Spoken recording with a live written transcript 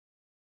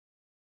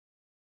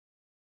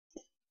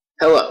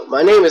Hello,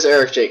 my name is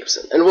Aaric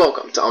Jacobson, and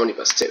welcome to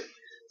Omnibus 2.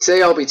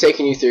 Today I'll be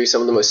taking you through some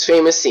of the most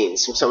famous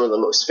scenes from some of the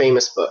most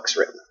famous books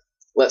written.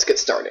 Let's get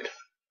started.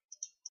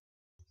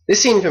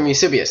 This scene from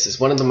Eusebius is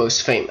one of the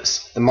most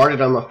famous, the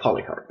martyrdom of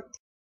Polycarp.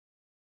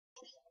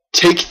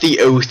 Take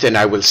the oath and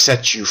I will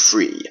set you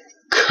free.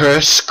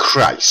 Curse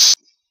Christ.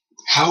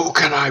 How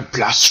can I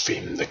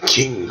blaspheme the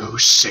king who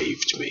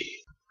saved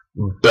me?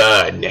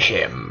 Burn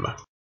him.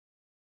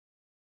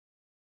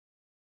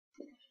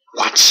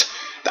 What?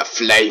 The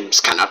flames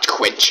cannot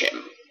quench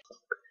him.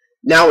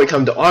 Now we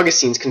come to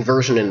Augustine's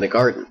conversion in the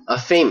garden, a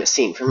famous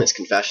scene from his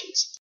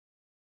Confessions.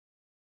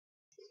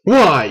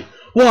 Why?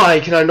 Why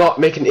can I not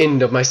make an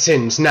end of my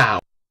sins now?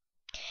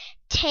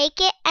 Take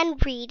it and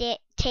read it,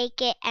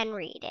 take it and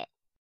read it.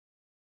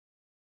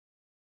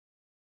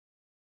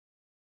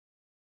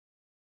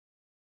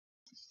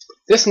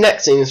 This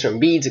next scene is from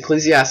Bede's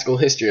Ecclesiastical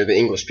History of the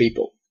English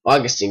People,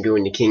 Augustine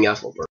going to King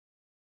Ethelbert.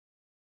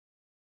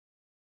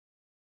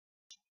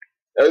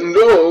 And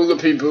all the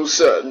people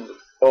said,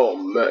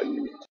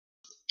 Amen.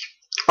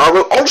 I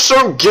will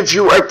also give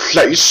you a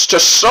place to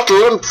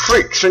settle and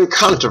preach in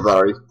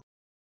Canterbury.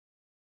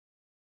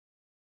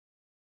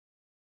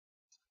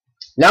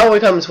 Now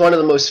comes one of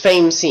the most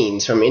famed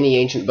scenes from any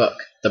ancient book,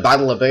 the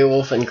Battle of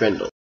Beowulf and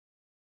Grendel.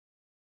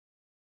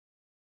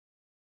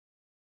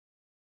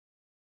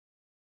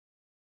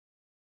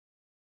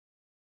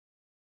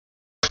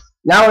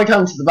 Now we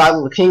come to the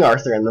Battle of King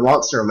Arthur and the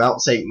monster of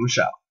Mount St.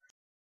 Michel.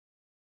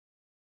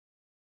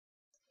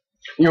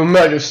 Your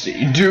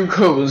Majesty, Duke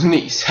Hole's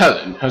niece,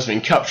 Helen, has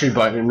been captured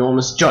by an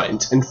enormous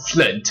giant and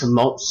fled to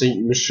Mount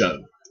St. Michel.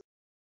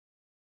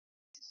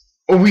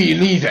 We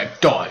leave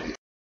at dawn.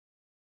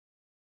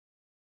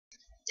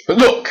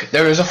 Look,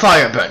 there is a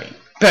fire burning.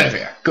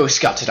 Bedivere, go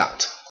scout it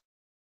out.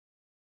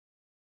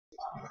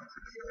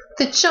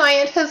 The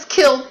giant has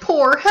killed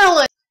poor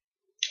Helen.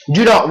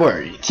 Do not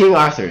worry, King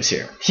Arthur is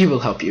here. He will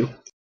help you.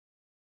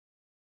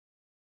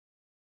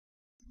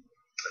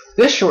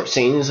 This short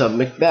scene is of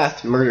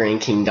Macbeth murdering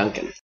King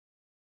Duncan.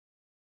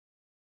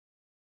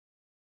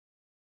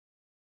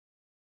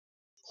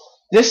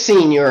 This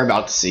scene you are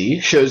about to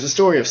see shows the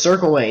story of Sir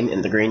Gawain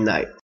and the Green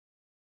Knight.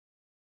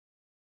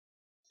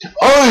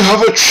 I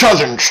have a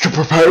challenge to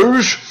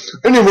propose.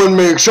 Anyone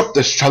may accept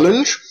this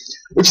challenge.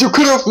 If you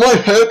cut off my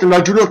head and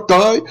I do not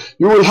die,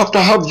 you will have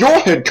to have your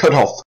head cut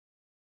off.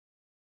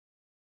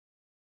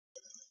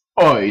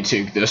 I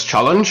take this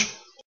challenge.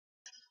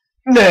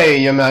 Nay,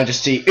 your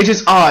Majesty, it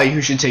is I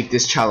who should take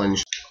this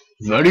challenge.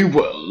 Very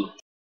well.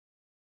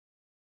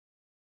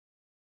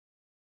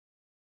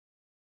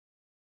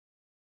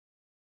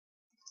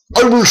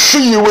 I will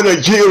see you in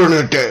a year and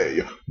a day.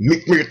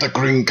 Meet me at the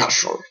Green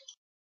Castle.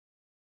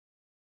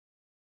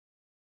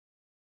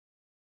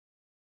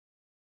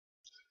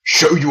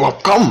 So you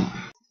have come?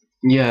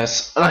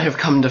 Yes, I have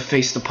come to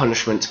face the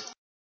punishment.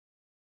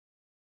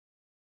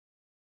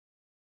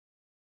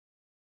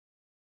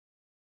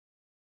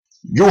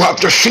 You have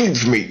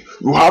deceived me.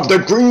 You have the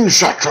green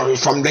satchel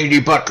from Lady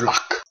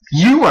Butlock.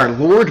 You are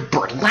Lord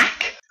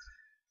Burlack?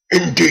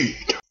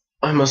 Indeed.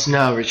 I must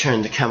now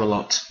return to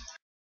Camelot.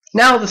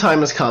 Now the time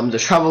has come to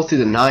travel through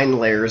the 9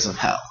 layers of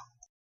hell.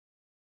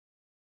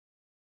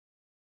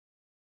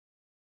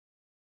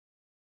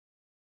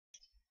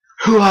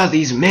 Who are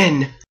these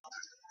men?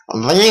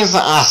 These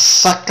are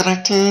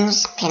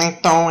Socrates,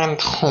 Plato,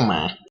 and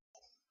Homer.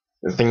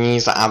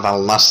 These are the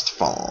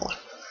lustful.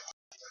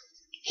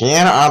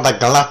 Here are the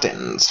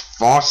gluttons,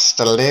 forced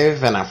to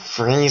live in a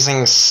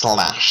freezing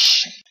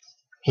slush.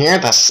 Here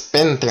the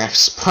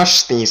spendthrifts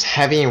push these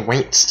heavy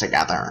weights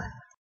together.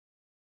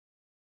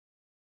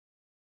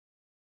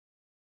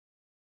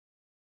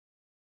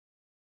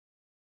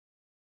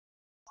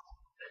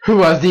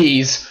 Who are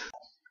these?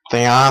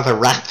 They are the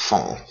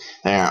wrathful.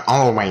 They are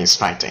always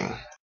fighting.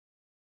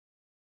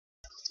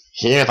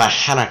 Here the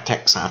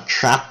heretics are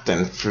trapped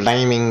in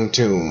flaming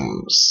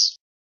tombs.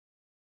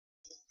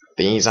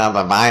 These are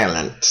the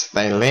violent.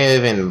 They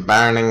live in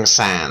burning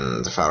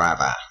sand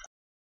forever.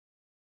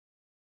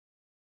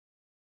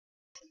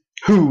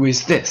 Who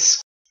is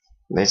this?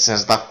 This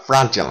is the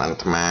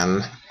fraudulent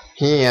man.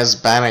 He is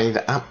buried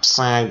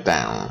upside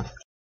down.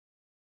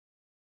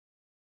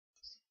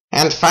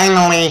 And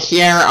finally,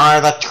 here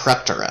are the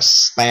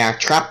treacherous. They are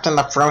trapped in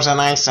the frozen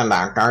ice and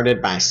are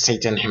guarded by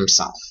Satan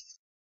himself.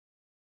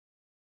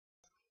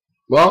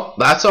 Well,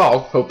 that's all.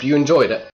 Hope you enjoyed it.